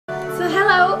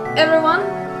Hello everyone,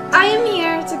 I am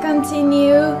here to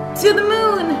continue to the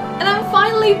moon and I'm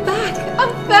finally back,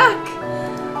 I'm back!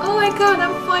 Oh my god,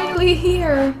 I'm finally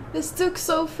here. This took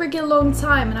so freaking long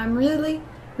time and I'm really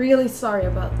sorry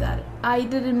about that. I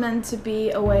didn't meant to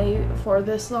be away for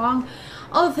this long.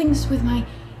 All the things with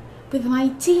my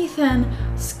teeth and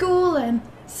school and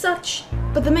such.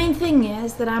 But the main thing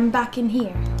is that I'm back in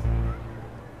here.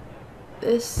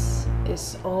 This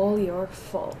is all your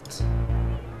fault.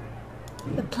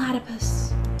 The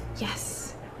platypus.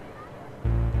 Yes.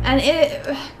 And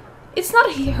it's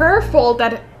not her fault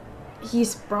that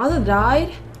his brother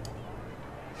died.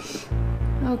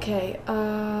 Okay,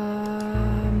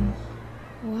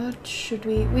 what should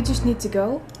we just need to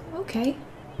go? Okay.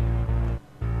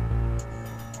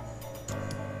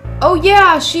 Oh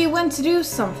yeah, she went to do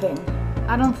something.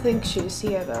 I don't think she's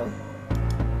here though.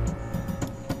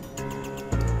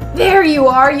 There you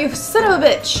are, you son of a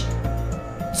bitch!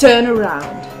 Turn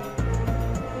around.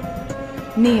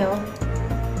 Neil,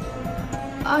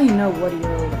 I know what you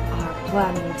are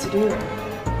planning to do.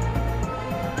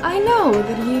 I know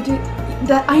that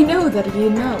you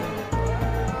know.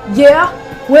 Yeah?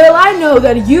 Well, I know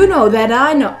that you know that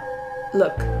I know.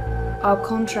 Look, our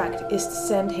contract is to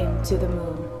send him to the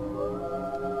moon.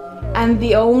 And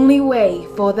the only way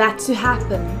for that to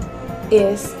happen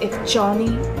is if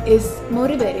Johnny is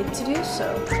motivated to do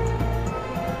so.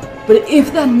 But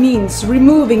if that means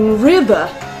removing River,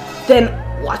 then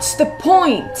what's the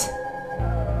point?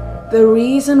 The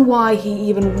reason why he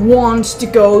even wants to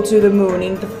go to the moon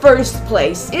in the first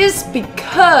place is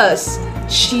because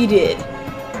she did.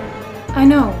 I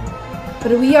know,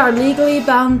 but we are legally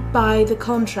bound by the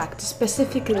contract,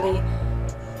 specifically.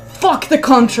 Fuck the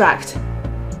contract!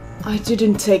 I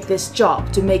didn't take this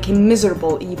job to make him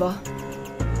miserable, Eva.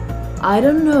 I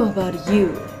don't know about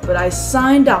you, but I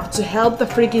signed up to help the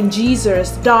freaking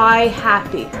Jesus die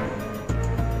happy.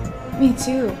 Me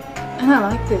too, and I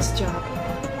like this job.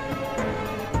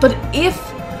 But if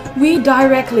we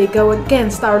directly go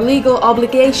against our legal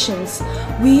obligations,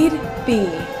 we'd be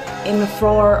in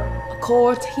for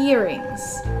court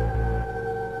hearings.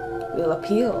 We'll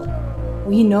appeal.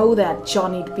 We know that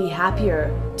Johnny'd be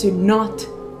happier to not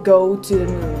go to the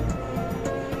moon.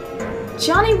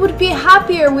 Johnny would be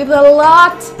happier with a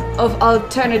lot of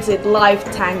alternative life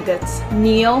tangents,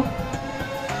 Neil.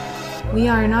 We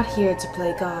are not here to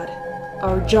play God.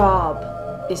 Our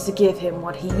job is to give him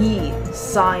what he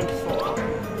signed for.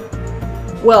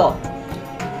 Well,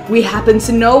 we happen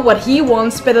to know what he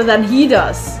wants better than he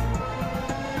does.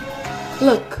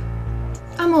 Look,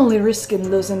 I'm only risking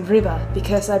losing Riva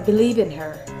because I believe in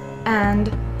her. And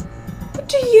what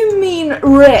do you mean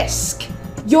risk?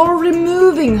 You're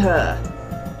removing her.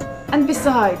 And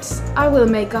besides, I will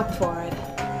make up for it.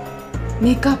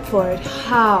 Make up for it?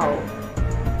 How?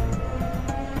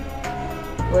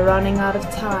 We're running out of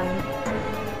time.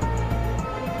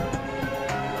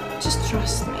 Just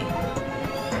trust me.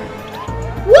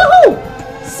 Woohoo!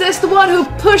 Says the one who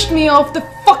pushed me off the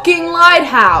fucking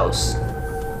lighthouse.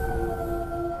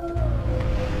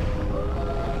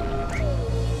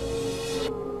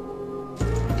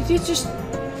 Did you just...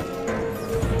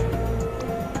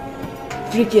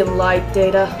 Freaking light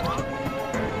data.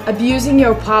 Abusing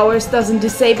your powers doesn't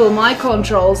disable my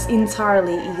controls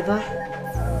entirely, Eva.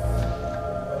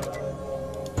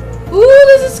 Ooh,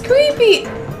 this is creepy!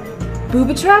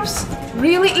 Booby traps?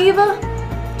 Really, Eva?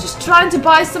 Just trying to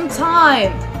buy some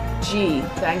time. Gee,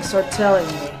 thanks for telling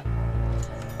me.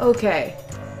 Okay.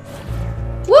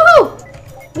 Woo!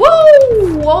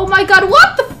 Whoa! Oh my god,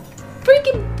 what the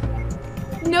freaking...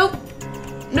 Nope.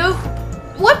 Nope.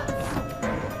 What?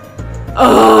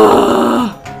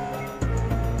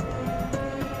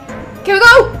 Can we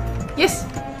go? Yes.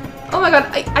 Oh my god,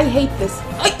 I hate this.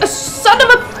 Son of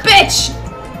a bitch!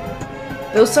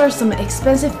 Those are some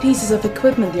expensive pieces of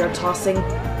equipment you're tossing.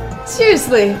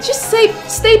 Seriously, just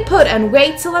stay put and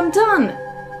wait till I'm done.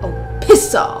 Oh,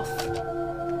 piss off.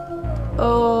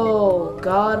 Oh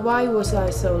god, why was I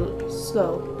so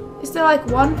slow? Is there like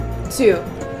 1, 2?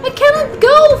 I cannot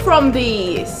go from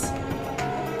these.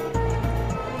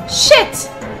 Shit!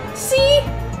 See?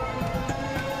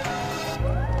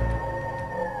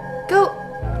 Go.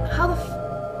 How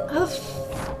the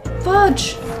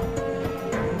fudge?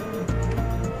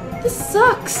 This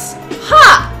sucks.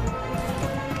 Ha!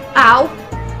 Ow.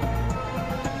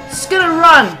 Just gonna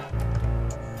run.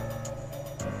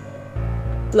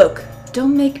 Look,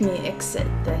 don't make me exit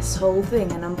this whole thing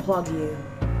and unplug you.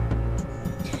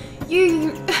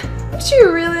 Would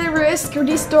you really risk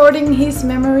distorting his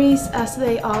memories as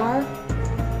they are?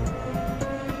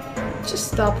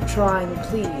 Just stop trying,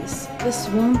 please. This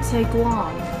won't take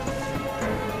long.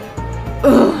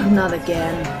 Ugh, not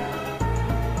again.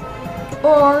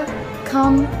 Or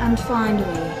come and find me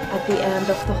at the end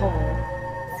of the hall.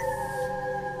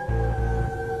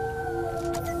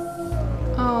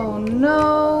 Oh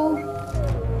no.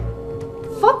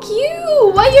 Fuck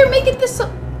you! Why you're making this so...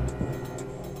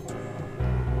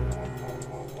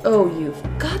 Oh, you've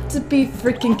got to be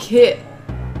freaking kidding.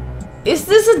 Is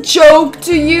this a joke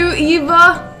to you,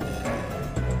 Eva?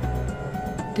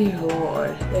 Dear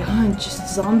Lord, they aren't just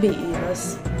zombie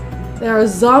Evas. They are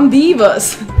zombie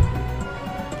Evas.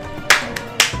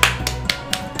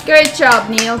 Great job,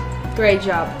 Neil. Great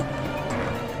job.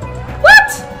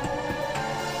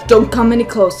 What? Don't come any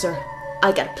closer.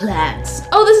 I got plans.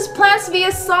 Oh, this is Plants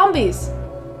vs Zombies.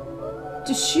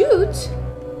 To shoot?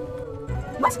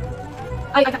 What?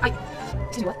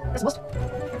 Excuse me, what? That's supposed to...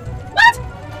 What?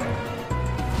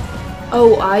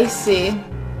 Oh, I see.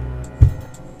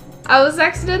 I was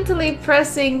accidentally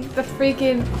pressing the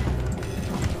freaking...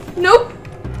 Nope!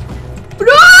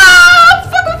 Ah!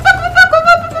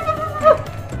 Fuck!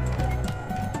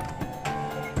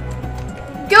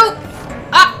 Go!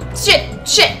 Ah!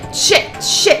 Shit!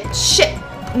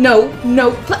 No,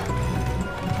 no.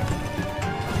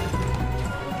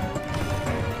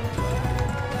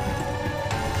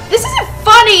 This isn't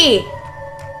funny!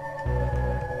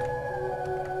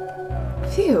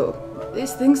 Phew.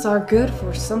 These things are good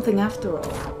for something after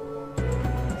all.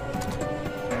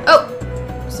 Oh!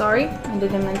 Sorry, I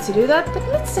didn't mean to do that, but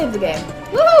let's save the game.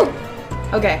 Woohoo!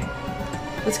 Okay.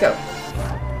 Let's go.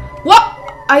 What?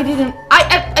 I didn't...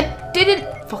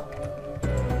 Fuck.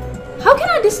 How can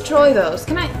I destroy those?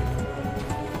 Can I...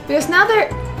 Because now they're...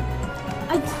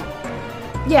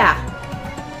 Yeah.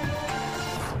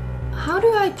 How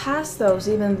do I pass those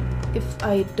even if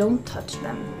I don't touch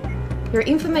them? Your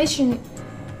information...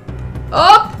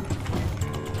 Oh!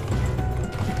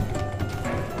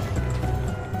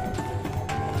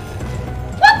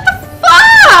 What the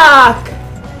fuck?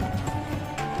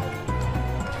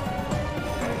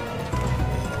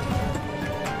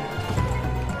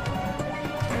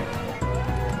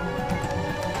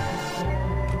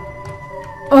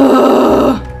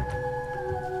 Ugh.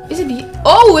 Is it...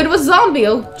 Oh, it was zombie.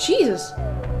 Oh, Jesus.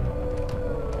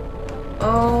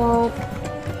 Oh...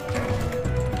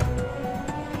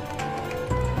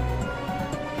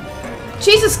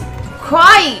 Jesus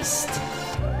Christ!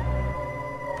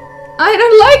 I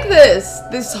don't like this!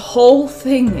 This whole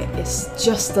thing is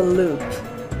just a loop.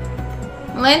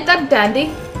 Well, ain't that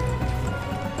dandy?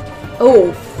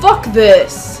 Oh, fuck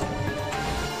this!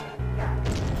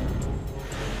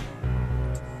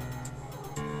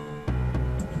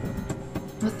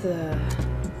 What the...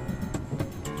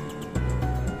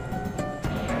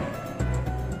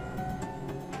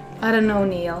 I don't know,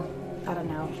 Neil. I don't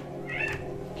know.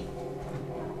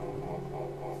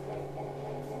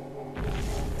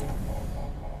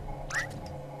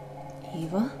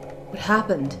 Eva? What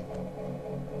happened?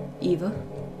 Eva?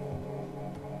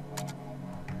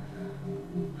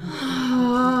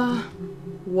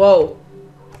 Whoa.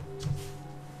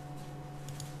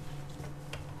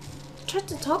 I tried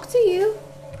to talk to you.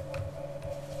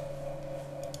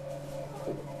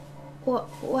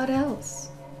 What else?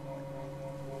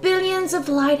 Billions of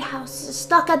lighthouses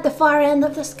stuck at the far end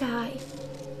of the sky.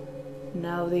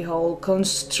 Now the whole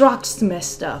construct's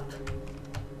messed up.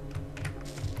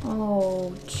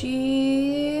 Oh,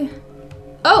 gee.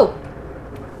 Oh!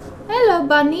 Hello,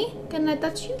 Bunny. Can I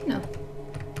touch you? No.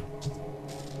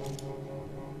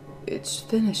 It's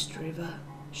finished, Riva.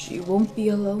 She won't be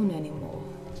alone anymore.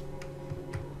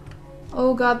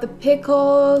 Oh god, the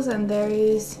pickles, and there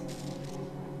is...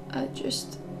 I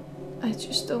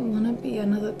just don't want to be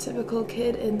another typical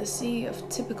kid in the sea of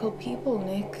typical people,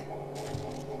 Nick.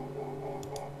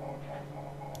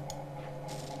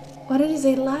 What is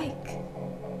it like?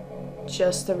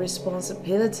 Just the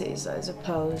responsibilities, I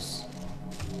suppose.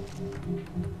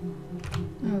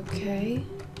 Okay.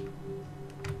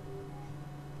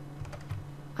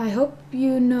 I hope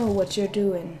you know what you're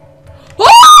doing.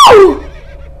 Oh!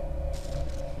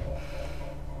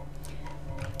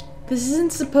 This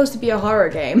isn't supposed to be a horror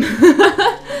game.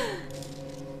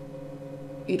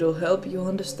 It'll help you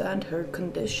understand her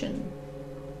condition.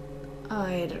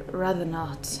 I'd rather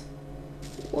not.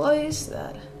 Why is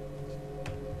that?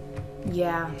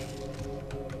 Yeah.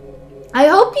 I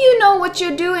hope you know what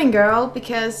you're doing, girl,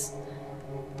 because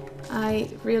I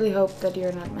really hope that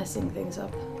you're not messing things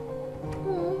up.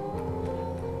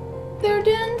 Oh, they're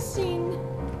dancing.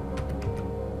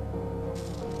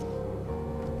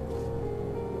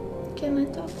 Can I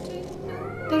talk to you?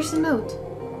 There's a note.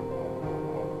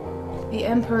 The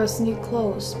Emperor's New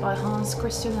Clothes by Hans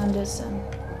Christian Andersen.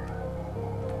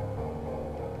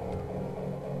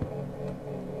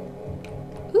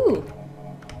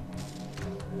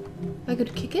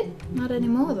 could kick it? Not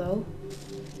anymore though.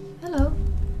 Hello.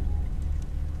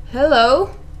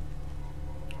 Hello?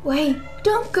 Wait,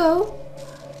 don't go!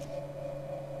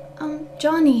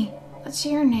 Johnny, what's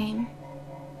your name?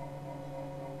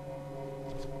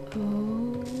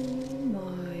 Oh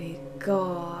my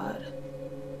god.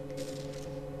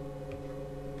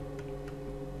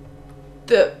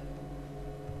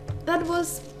 That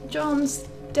was John's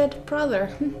dead brother.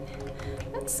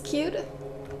 That's cute.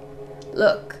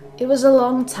 Look, it was a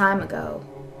long time ago.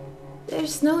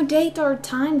 There's no date or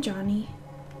time, Johnny.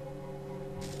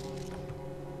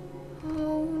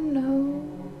 Oh no.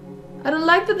 I don't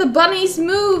like that the bunnies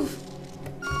move.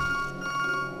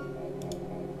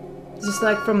 This is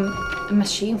like from a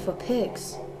machine for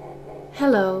pigs.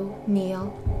 Hello,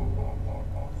 Neil.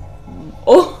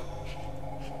 Oh!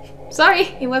 Sorry,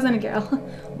 it wasn't a girl.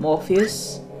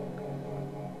 Morpheus.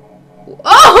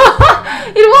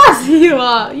 Oh! It was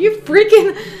Eva! You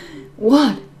freaking...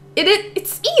 What?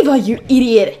 It's Eva, you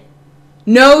idiot!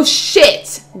 No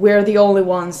shit! We're the only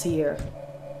ones here.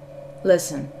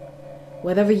 Listen,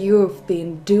 whatever you've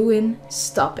been doing,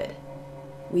 stop it.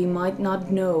 We might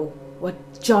not know what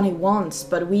Johnny wants,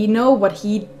 but we know what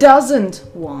he doesn't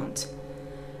want.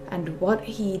 And what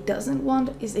he doesn't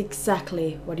want is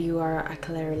exactly what you are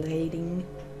acclarating.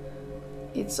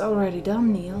 It's already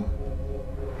done, Neil.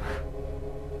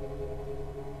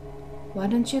 Why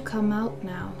don't you come out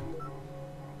now?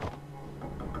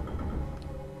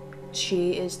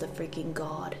 She is the freaking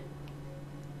god.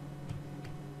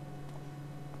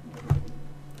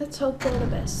 Let's hope for the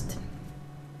best.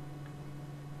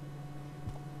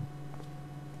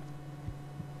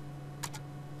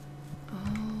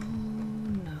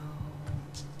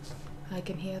 I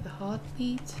can hear the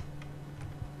heartbeat.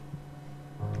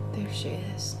 There she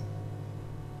is.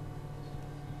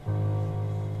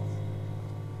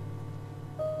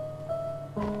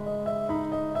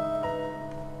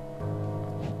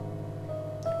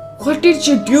 What did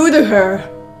you do to her?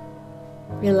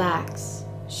 Relax.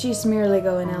 She's merely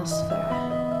going elsewhere.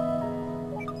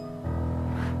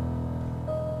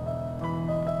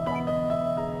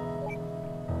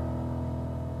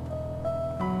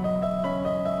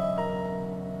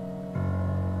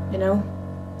 You know,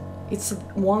 it's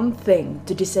one thing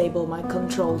to disable my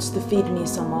controls to feed me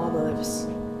some olives,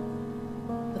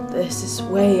 but this is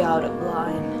way out of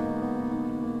line.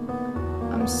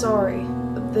 I'm sorry,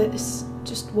 but this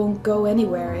just won't go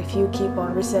anywhere if you keep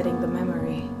on resetting the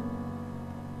memory.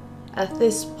 At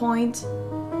this point,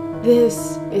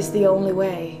 this is the only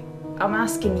way. I'm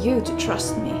asking you to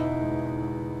trust me.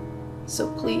 So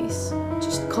please,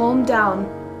 just calm down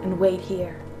and wait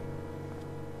here.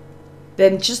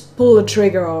 Then just pull the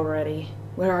trigger already.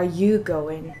 Where are you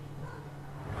going?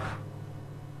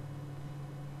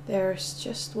 There's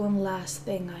just one last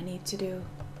thing I need to do.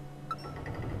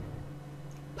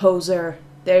 Poser,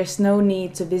 there's no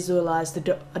need to visualize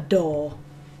a door.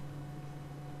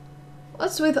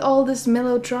 What's with all this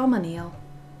melodrama, Neil?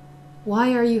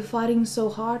 Why are you fighting so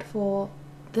hard for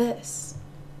this?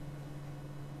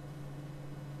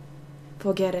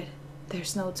 Forget it.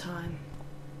 There's no time.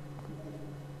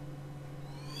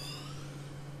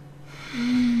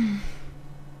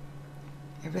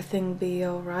 Everything be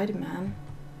alright, man.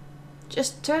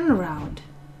 Just turn around.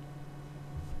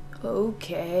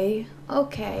 Okay,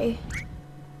 okay.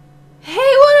 Hey,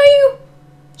 what are you?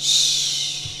 Shh.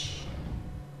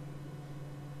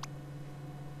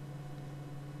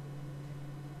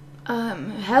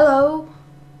 Hello?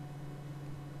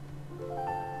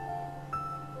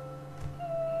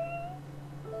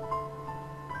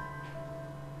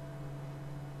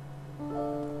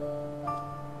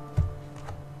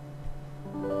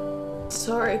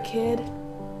 Sorry, kid.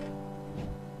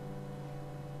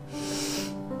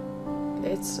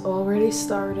 It's already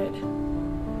started.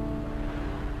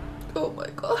 Oh my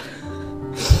god.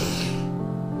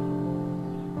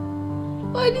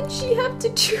 Why did she have to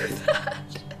do that?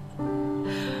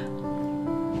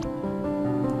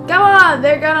 Come on,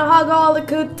 they're gonna hug all the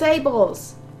good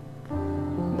tables.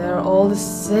 They're all the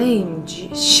same.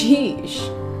 Sheesh.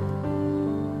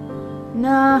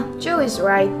 Nah, Joey's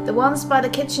right. The ones by the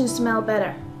kitchen smell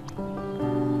better.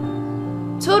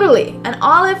 Totally, and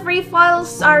olive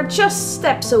refills are just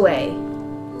steps away.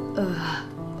 Ugh,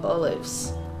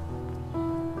 olives.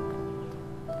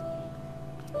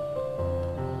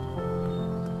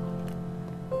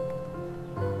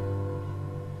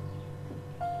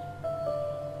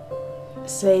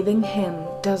 Saving him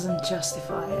doesn't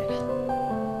justify it.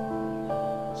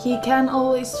 He can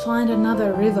always find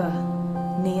another river,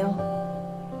 Neil.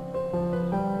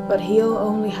 But he'll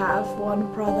only have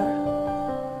one brother.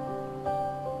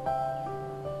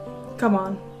 Come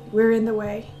on, we're in the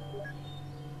way.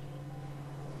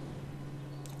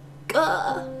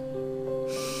 Gah!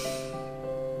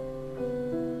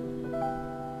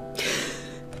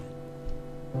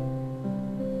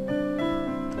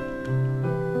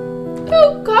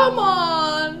 Oh, come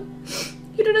on!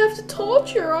 You don't have to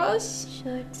torture us.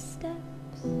 Short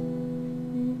steps,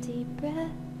 deep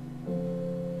breath.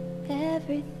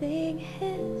 Everything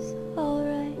is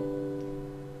alright.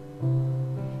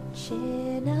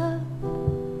 Chin up,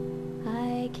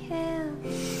 I can't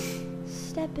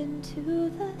step into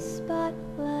the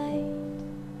spotlight.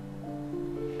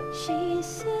 She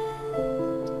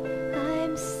said,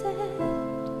 I'm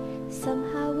sad,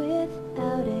 somehow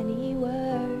without any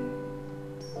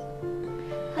words.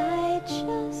 I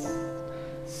just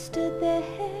stood there,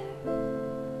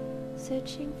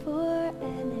 searching for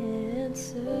an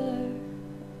answer.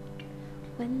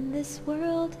 When this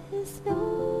world is no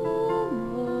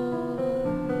more,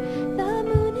 the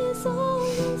moon is all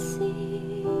we'll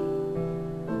see.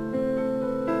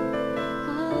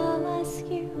 I'll ask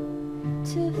you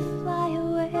to fly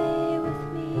away with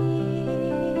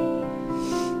me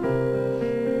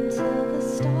until the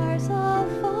stars all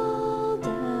fall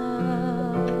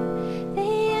down.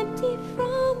 They empty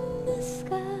from the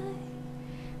sky,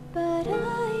 but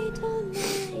I don't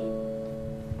mind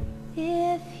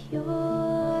if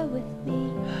you're with me,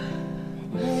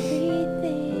 and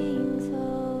everything's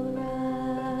alright.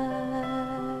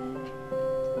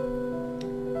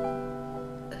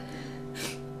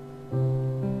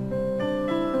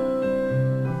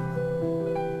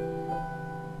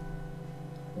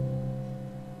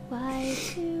 Why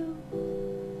do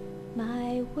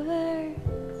my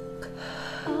words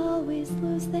always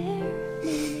lose their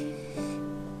meaning?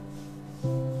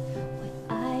 What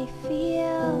I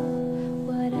feel,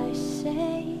 what I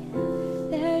say,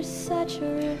 there's such a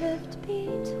rift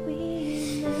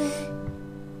between them.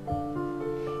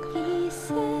 He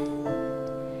said,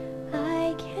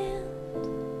 I can't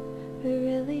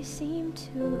really seem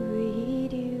to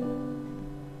read you.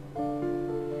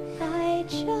 I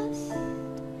just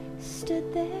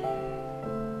stood there,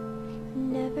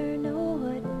 never know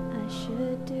what I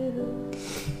should do.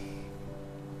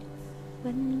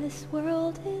 When this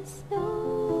world is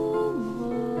no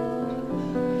more,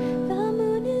 the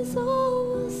moon is all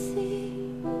we'll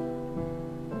see.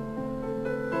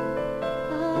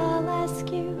 I'll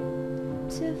ask you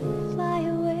to fly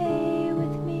away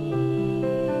with me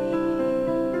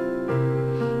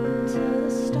until the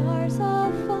stars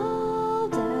all fall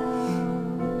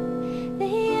down.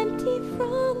 They empty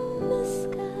from the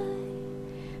sky,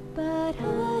 but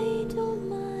I don't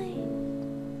mind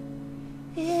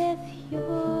if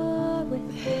you're with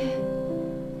me,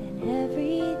 then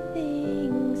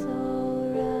everything's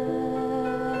alright.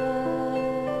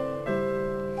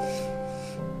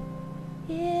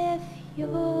 If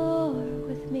you're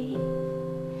with me,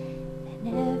 then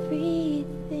everything's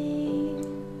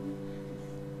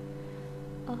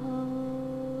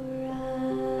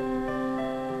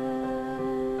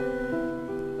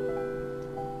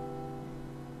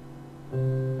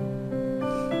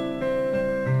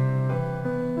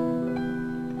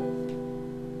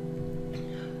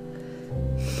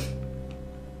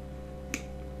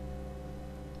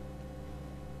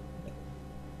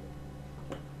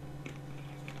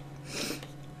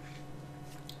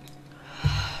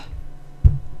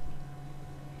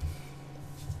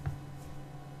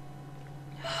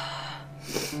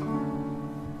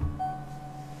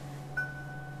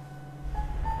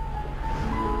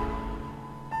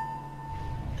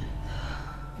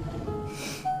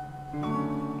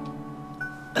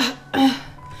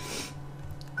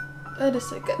Wait a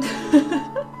second.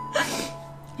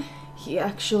 He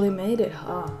actually made it,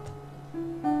 huh?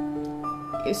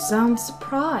 You sound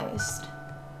surprised.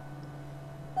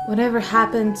 Whatever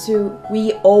happened to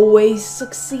we always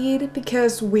succeed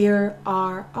because we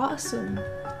are awesome?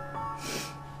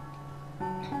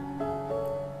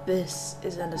 This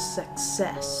isn't a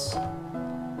success.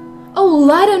 Oh,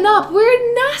 lighten up! We're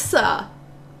in NASA!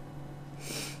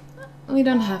 We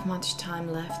don't have much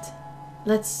time left.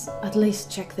 Let's at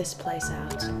least check this place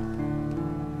out.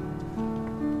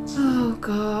 Oh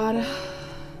god.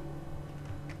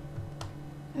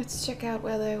 Let's check out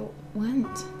where they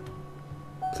went.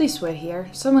 Please wait here.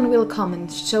 Someone will come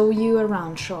and show you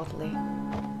around shortly.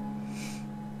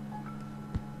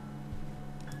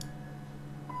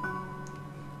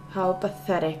 How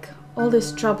pathetic. All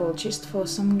this trouble just for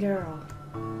some girl.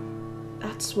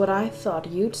 That's what I thought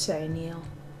you'd say, Neil.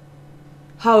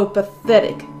 How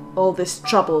pathetic. All this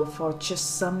trouble for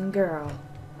just some girl.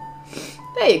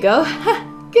 There you go.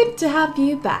 Good to have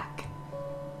you back.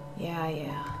 Yeah.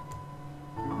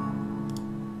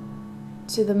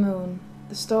 to the Moon.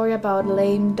 The story about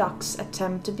lame duck's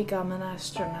attempt to become an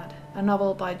astronaut. A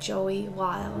novel by Joey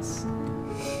Wiles.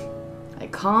 I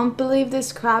can't believe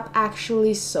this crap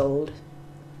actually sold.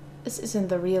 This isn't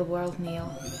the real world, Neil.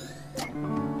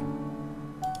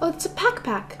 Oh, it's a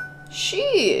backpack.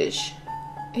 Sheesh.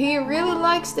 He really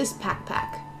likes this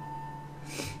backpack.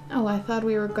 Oh, I thought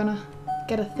we were gonna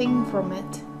get a thing from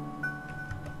it.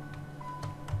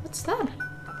 What's that?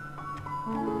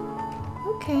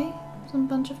 Okay, some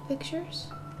bunch of pictures.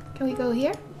 Can we go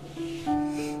here?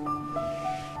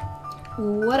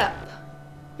 What up?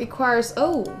 Requires...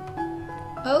 oh.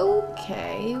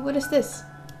 Okay, what is this?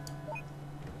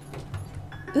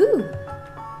 Ooh.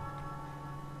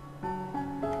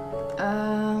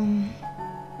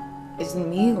 Is it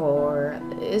me, or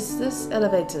is this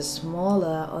elevator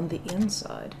smaller on the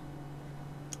inside?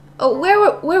 Oh, where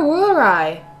were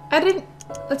I? I didn't...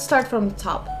 Let's start from the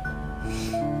top.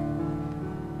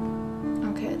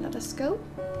 Okay, let us go.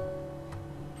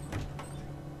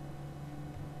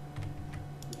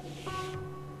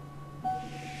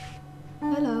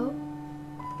 Hello.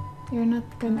 You're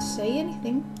not going to say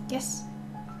anything? Yes.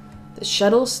 The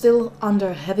shuttle's still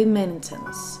under heavy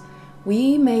maintenance.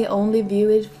 We may only view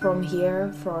it from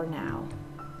here for now.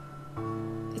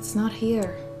 It's not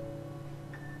here.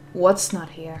 What's not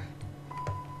here?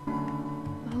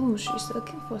 Oh, she's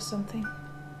looking for something.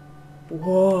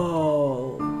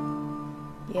 Whoa.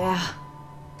 Yeah.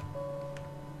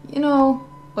 You know,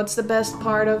 what's the best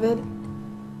part of it?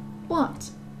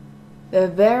 What? The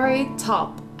very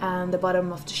top and the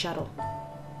bottom of the shuttle.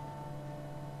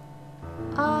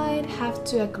 I'd have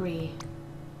to agree.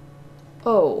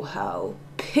 Oh, how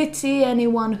pity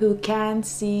anyone who can't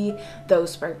see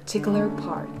those particular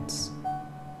parts.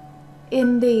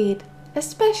 Indeed,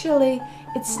 especially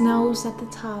it snows at the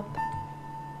top.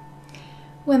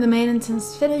 When the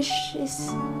maintenance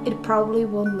finishes, it probably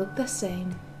won't look the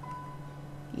same.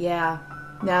 Yeah,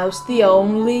 now's the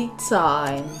only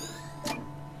time.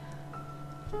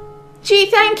 Gee,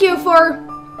 thank you for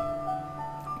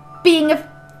being a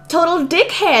total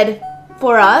dickhead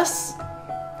for us.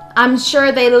 I'm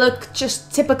sure they look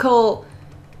just typical.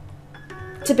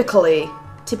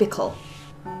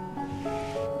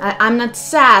 I'm not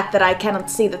sad that I cannot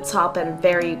see the top and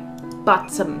very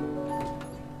bottom.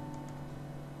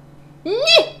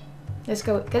 Let's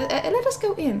go. Let us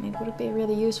go in. It would be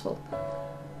really useful.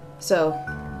 So,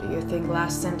 do you think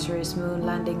last century's moon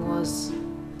landing was...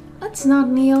 Let's not,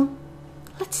 Neil.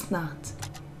 Let's not.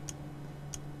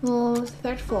 Well,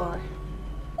 third floor.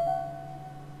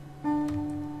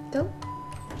 Go.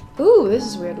 Ooh, this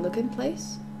is a weird looking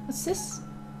place. What's this?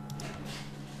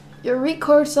 Your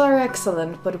records are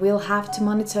excellent, but we'll have to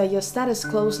monitor your status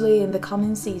closely in the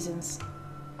coming seasons.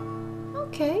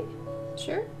 Okay,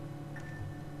 sure.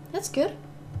 That's good.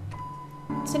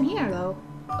 What's in here, though?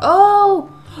 Oh!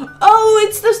 Oh,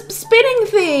 it's the spinning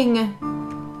thing!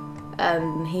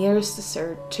 And here's the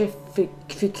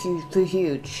certificate.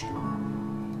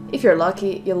 If you're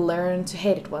lucky, you'll learn to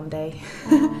hate it one day.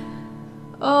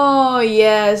 Oh,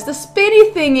 yes, the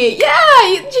spinny thingy!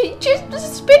 Yeah, just the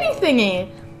spinny thingy!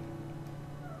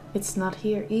 It's not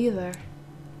here either.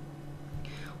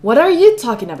 What are you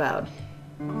talking about?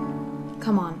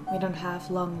 Come on, we don't have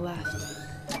long left.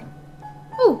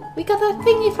 Oh, we got that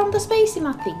thingy from the spacey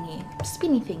mat thingy.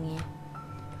 Spinny thingy.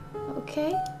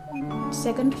 Okay.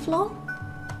 Second floor,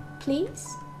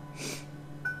 please.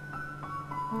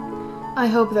 I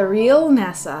hope the real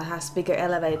NASA has bigger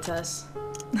elevators.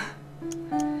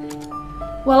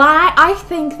 Well, I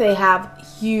think they have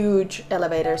huge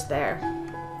elevators there.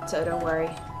 So don't worry.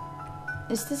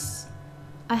 Is this...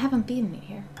 I haven't been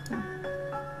here. No.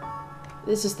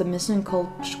 This is the Mission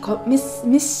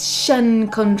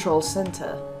Control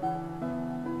Center.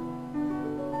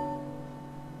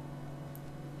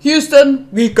 Houston,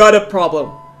 we got a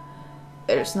problem.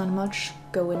 There's not much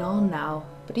going on now,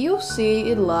 but you'll see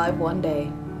it live one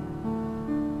day.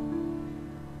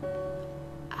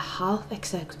 I half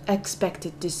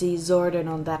expected to see Zordon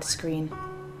on that screen.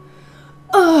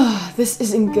 Ugh, this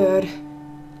isn't good.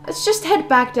 Let's just head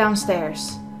back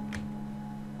downstairs.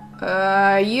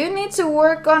 You need to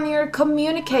work on your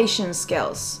communication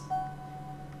skills.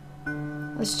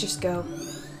 Let's just go.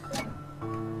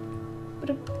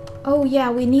 Oh yeah,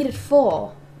 we needed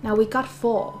 4. Now we got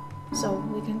 4. So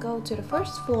we can go to the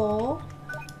first floor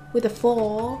with the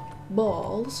 4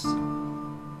 balls.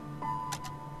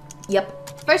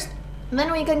 Yep. First,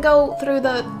 then we can go through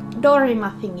the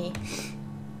Dorima thingy.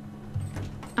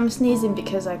 I'm sneezing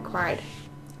because I cried.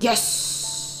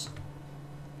 Yes!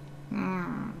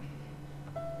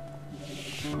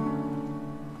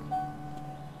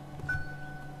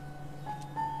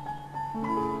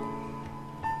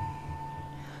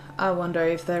 I wonder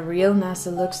if the real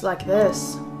NASA looks like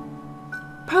this.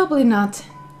 Probably not.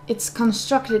 It's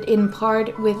constructed in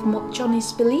part with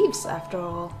Johnny's beliefs, after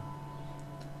all.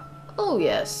 Oh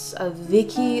yes, a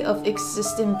wiki of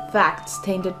existing facts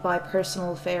tainted by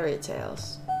personal fairy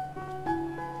tales.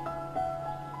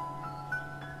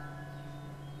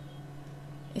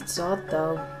 It's odd,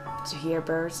 though, to hear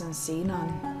birds and see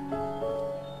none.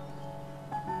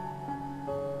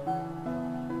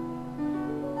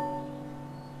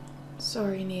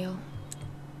 Sorry, Neil.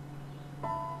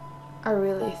 I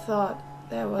really thought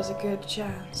there was a good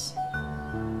chance.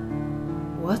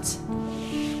 What?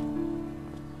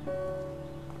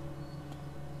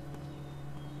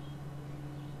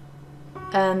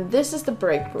 And this is the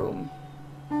break room.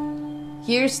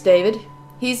 Here's David.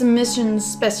 He's a mission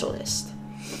specialist.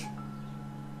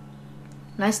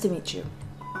 Nice to meet you.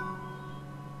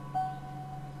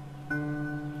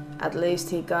 At least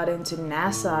he got into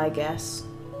NASA, I guess.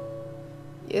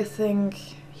 You think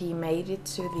he made it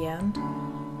to the end?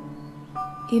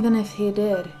 Even if he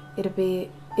did,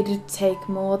 it'd take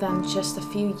more than just a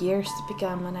few years to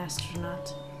become an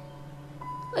astronaut.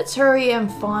 Let's hurry and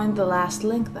find the last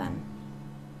link then.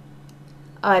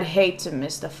 I'd hate to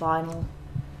miss the final.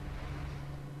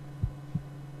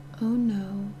 Oh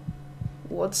no.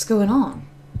 What's going on?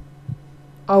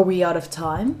 Are we out of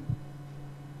time?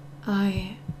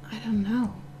 I don't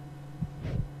know.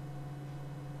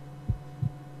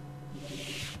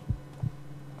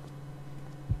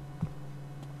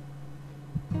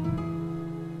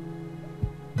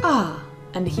 Ah,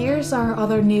 and here's our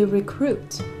other new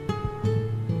recruit.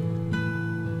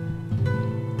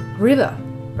 Riva,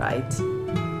 right?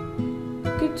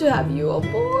 Good to have you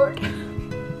on board.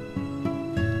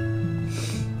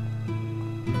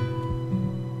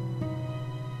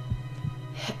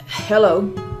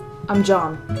 Hello, I'm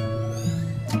John.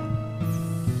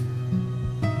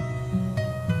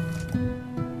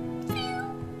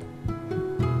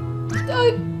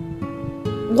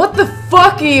 What the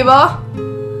fuck, Eva?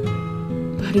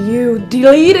 But you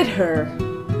deleted her.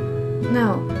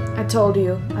 No, I told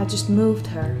you, I just moved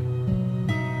her.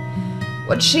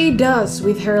 What she does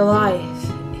with her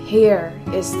life here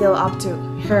is still up to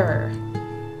her.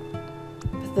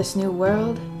 But this new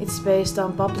world, it's based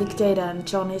on public data and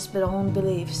Johnny's own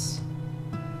beliefs.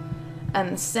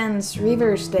 And since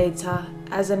River's data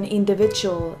as an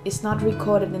individual is not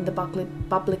recorded in the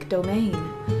public domain,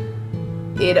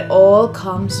 it all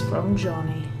comes from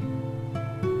Johnny.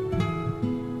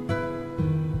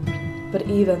 But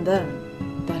even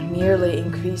then, that merely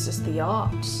increases the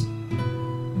odds.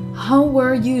 How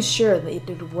were you sure that it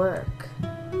would work?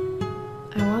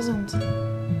 I wasn't.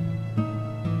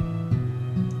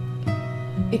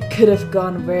 It could have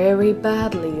gone very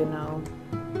badly, you know.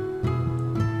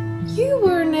 You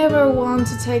were never one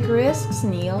to take risks,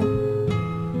 Neil.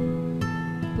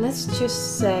 Let's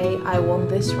just say I won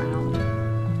this round.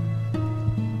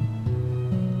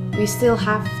 We still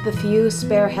have the few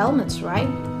spare helmets, right?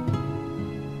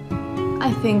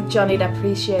 I think Johnny'd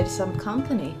appreciate some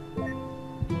company.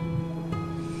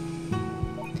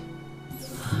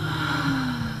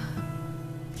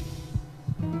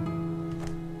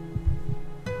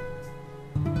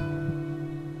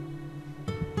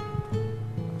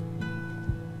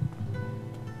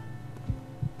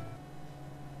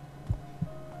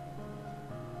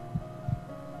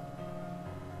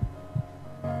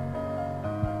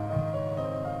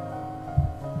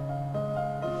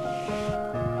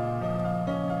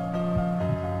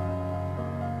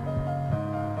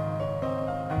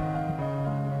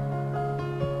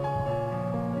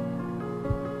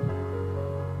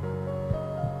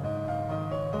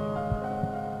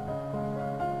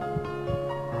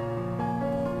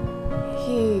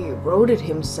 He wrote it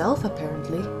himself,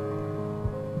 apparently.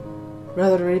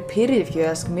 Rather repeated if you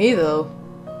ask me, though.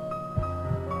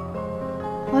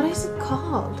 What is it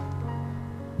called?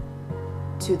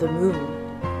 To the Moon.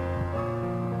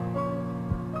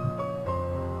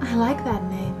 I like that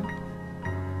name.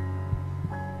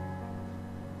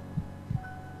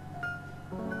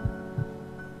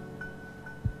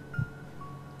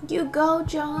 You go,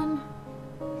 John.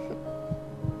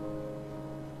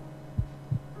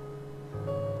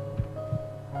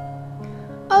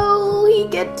 Oh, he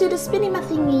get to the spinning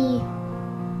thingy.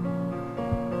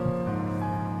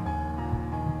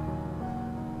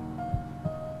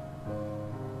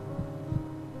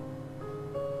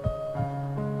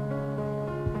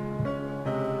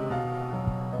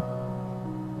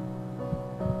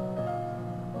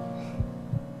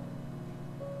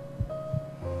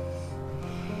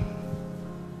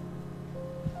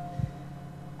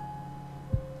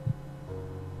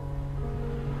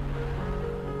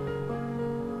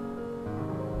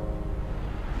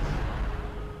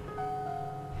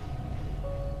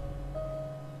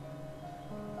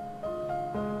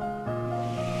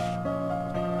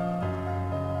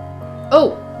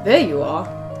 Oh, there you are.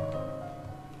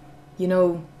 You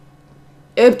know,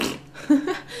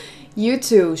 you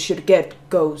two should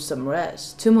go some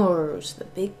rest. Tomorrow's the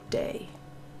big day.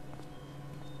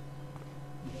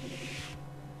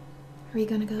 Are we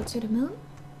gonna go to the moon?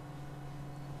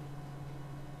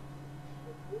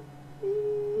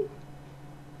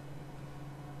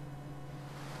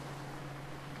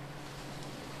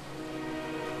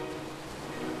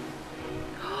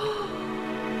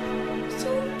 So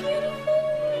beautiful.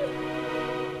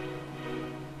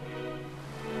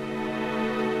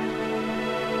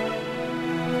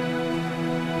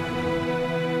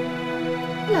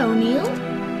 Hello, Neil.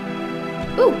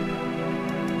 Ooh.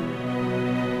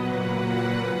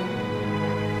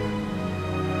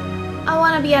 I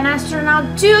wanna be an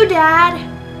astronaut too, Dad.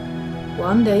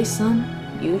 One day, son,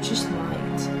 you just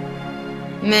might.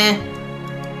 Meh.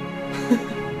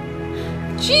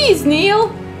 Jeez, Neil.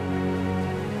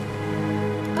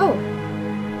 Oh.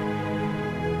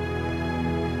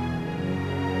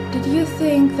 Did you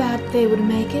think that they would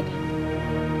make it?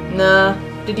 Nah,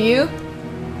 did you?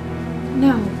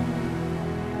 No.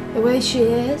 The way she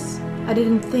is, I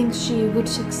didn't think she would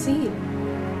succeed.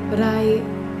 But I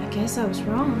guess I was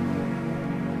wrong.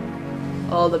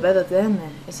 All the better then,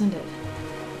 isn't it?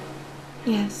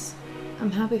 Yes,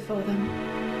 I'm happy for them.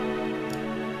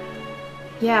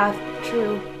 Yeah,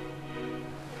 true.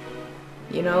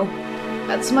 You know,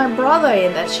 that's my brother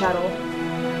in that shuttle.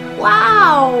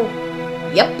 Wow!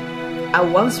 Yep, I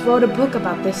once wrote a book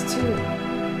about this too.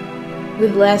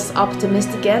 With less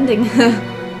optimistic ending.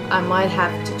 I might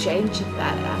have to change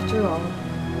that after all.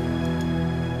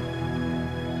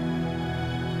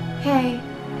 Hey,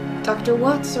 Dr.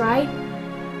 Watts, right?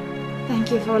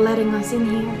 Thank you for letting us in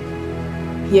here.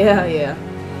 Yeah.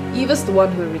 He was the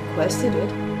one who requested it.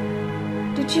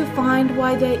 Did you find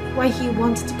why he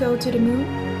wants to go to the moon?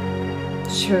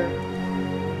 Sure.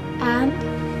 And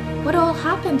what all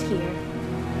happened here?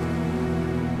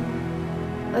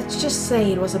 Let's just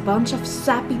say it was a bunch of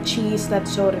sappy cheese that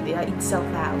sorted itself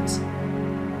out.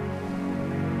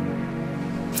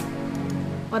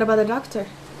 What about the doctor?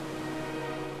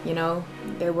 You know,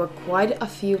 there were quite a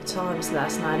few times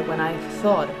last night when I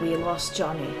thought we lost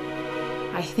Johnny.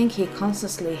 I think he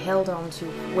constantly held on to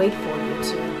wait for you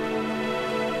two.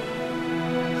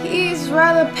 He's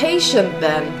rather patient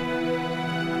then.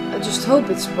 I just hope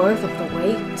it's worth of the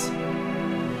wait.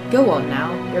 Go on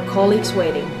now, your colleague's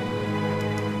waiting.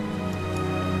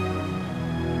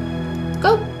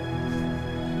 Go!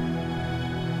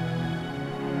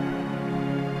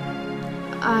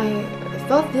 I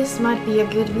thought this might be a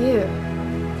good view.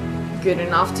 Good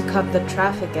enough to cut the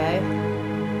traffic, eh?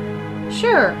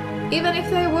 Sure, even if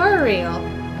they were real.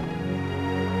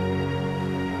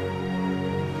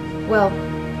 Well,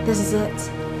 this is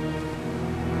it.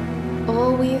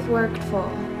 All we've worked for.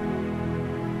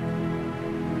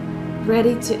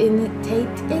 Ready to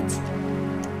imitate it?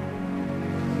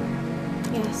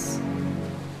 Yes.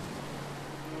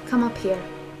 Come up here.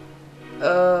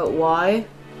 Why?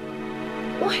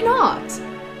 Why not?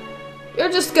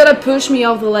 You're just gonna push me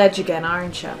off the ledge again,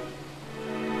 aren't you?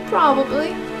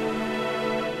 Probably.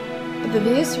 But the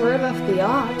view's worth of the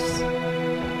odds.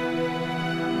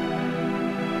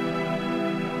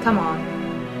 Come on.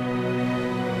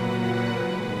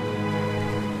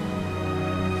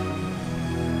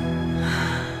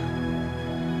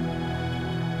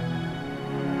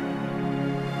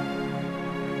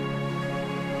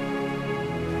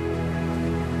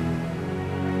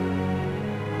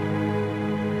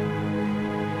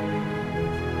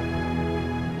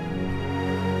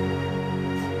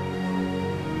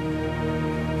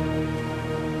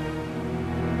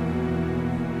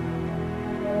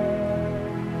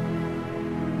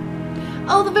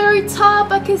 Oh, the very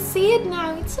top! I can see it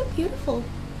now. It's so beautiful.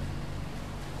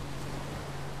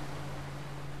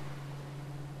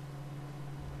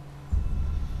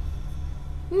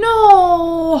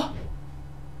 No!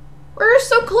 We're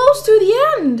so close to the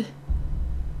end!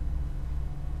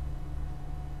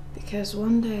 Because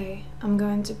one day I'm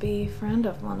going to be a friend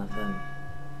of one of them.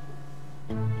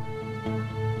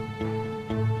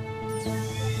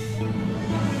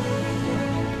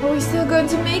 Are we still going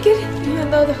to make it, even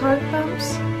though the heart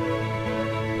pumps?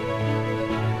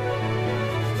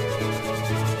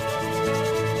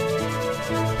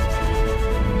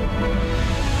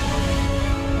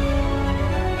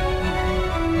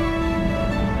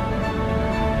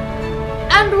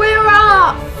 And we're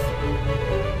off!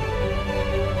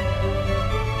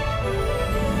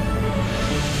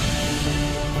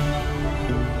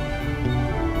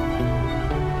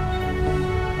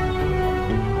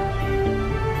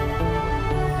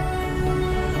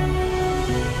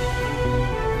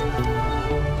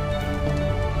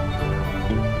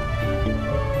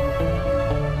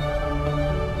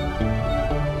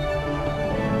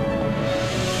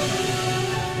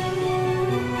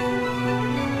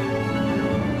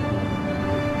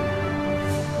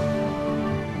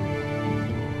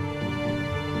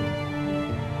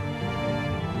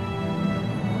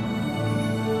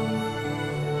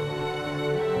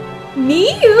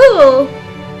 Neil!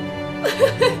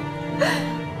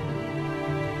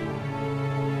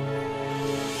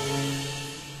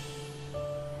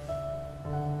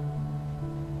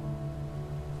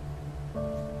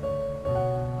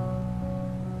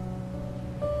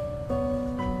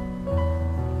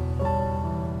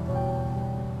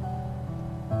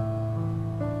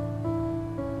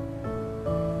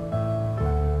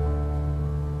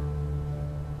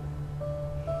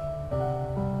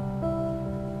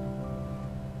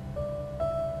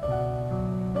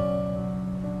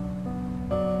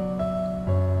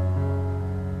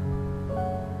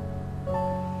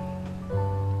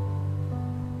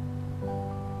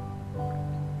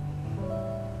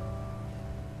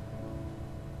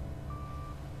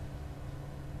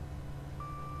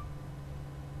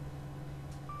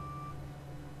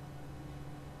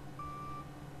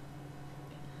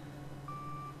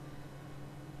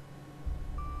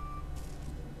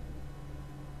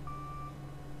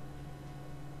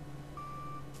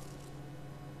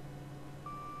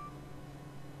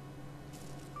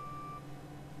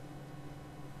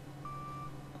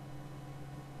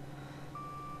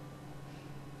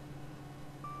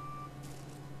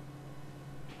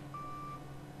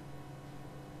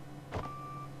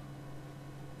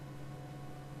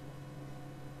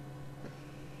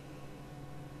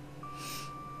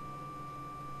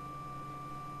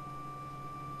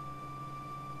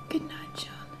 Good night,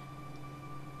 John.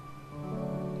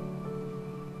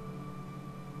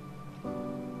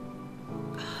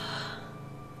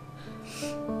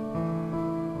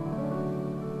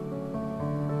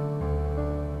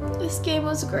 This game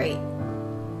was great.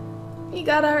 We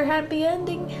got our happy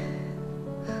ending.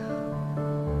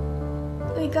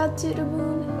 We got to the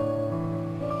moon.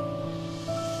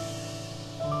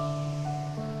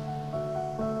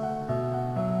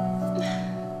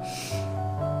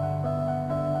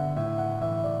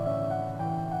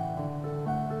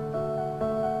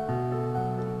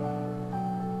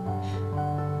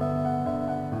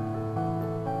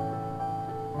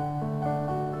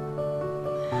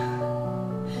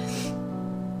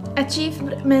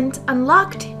 Achievement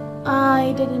unlocked.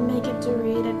 I didn't make it to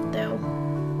read it though,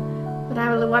 but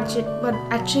I will watch it. What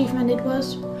achievement it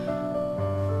was?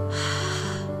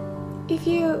 If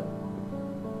you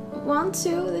want to,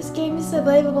 this game is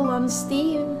available on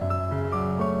Steam.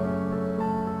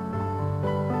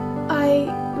 I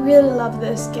really love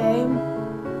this game.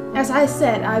 As I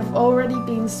said, I've already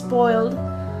been spoiled.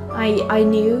 I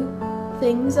knew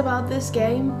things about this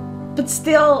game, but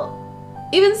still.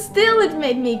 Even still, it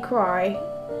made me cry.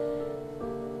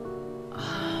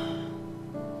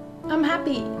 I'm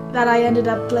happy that I ended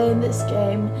up playing this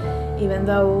game, even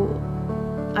though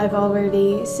I've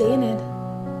already seen it.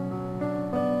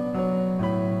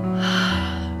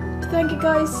 Thank you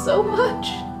guys so much.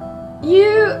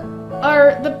 You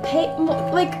are the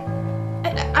like,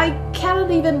 I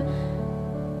cannot even.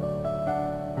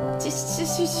 It's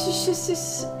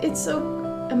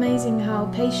so amazing how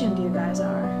patient you guys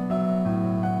are.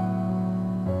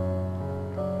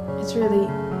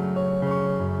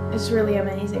 It's really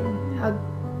amazing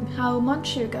how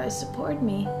much you guys support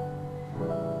me.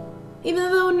 Even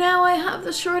though now I have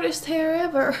the shortest hair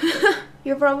ever,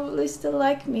 you probably still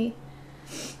like me.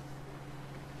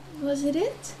 Was it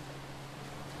it?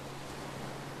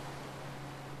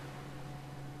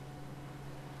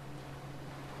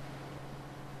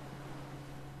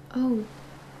 Oh.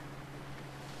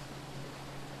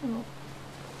 Oh.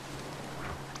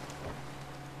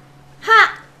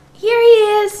 Ha! Here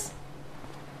he is!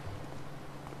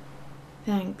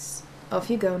 Thanks. Off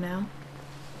you go now.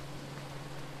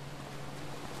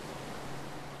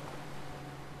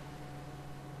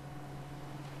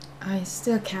 I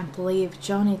still can't believe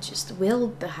Johnny just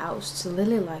willed the house to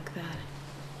Lily like that.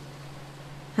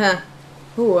 Huh.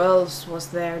 Who else was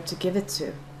there to give it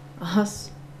to?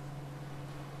 Us?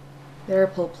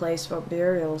 Terrible place for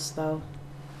burials, though.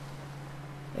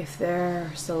 If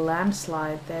there's a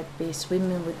landslide, they'd be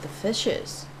swimming with the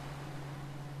fishes.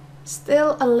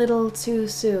 Still a little too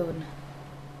soon.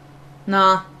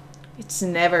 Nah, it's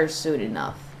never soon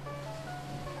enough.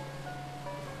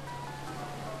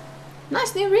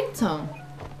 Nice new ringtone.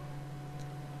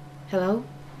 Hello,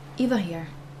 Eva here.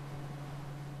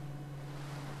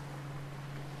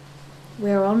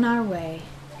 We're on our way.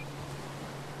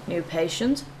 New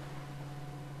patient?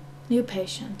 New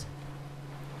patient.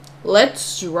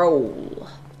 Let's roll.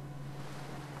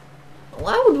 Well,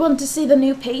 I would want to see the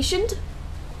new patient.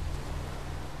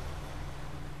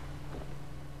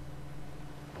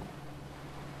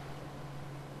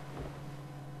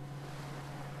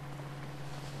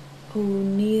 Oh,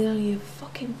 Neil, you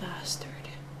fucking bastard.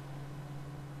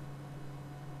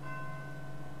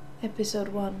 Episode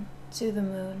 1, To the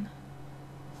Moon.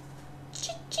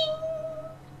 Cha-ching!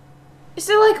 Is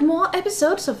there like more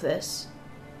episodes of this?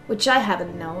 Which I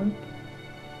haven't known.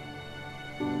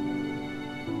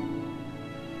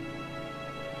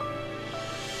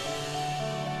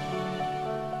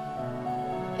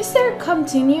 Is there a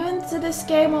continuance to this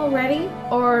game already?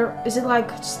 Or is it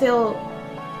like still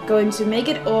going to make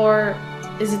it? Or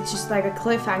is it just like a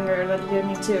cliffhanger that you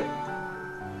need to,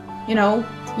 you know,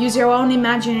 use your own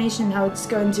imagination how it's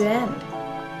going to end?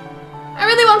 I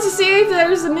really want to see if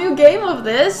there's a new game of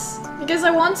this, because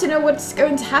I want to know what's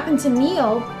going to happen to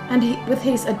Neil and with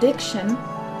his addiction.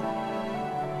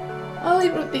 Oh,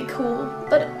 it would be cool.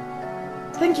 But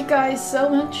thank you guys so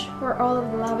much for all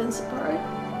of the love and support.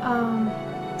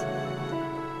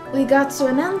 We got to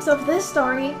an end of this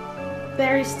story.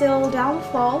 There is still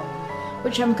Downfall,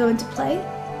 which I'm going to play.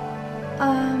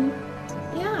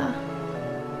 Yeah.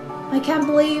 I can't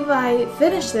believe I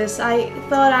finished this. I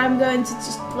thought I'm going to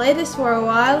just play this for a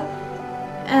while,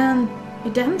 and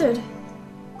it ended.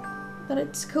 But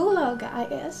it's cool, I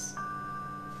guess.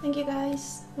 Thank you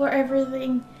guys for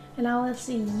everything, and I will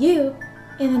see you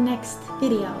in the next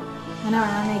video. And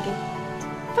I make it.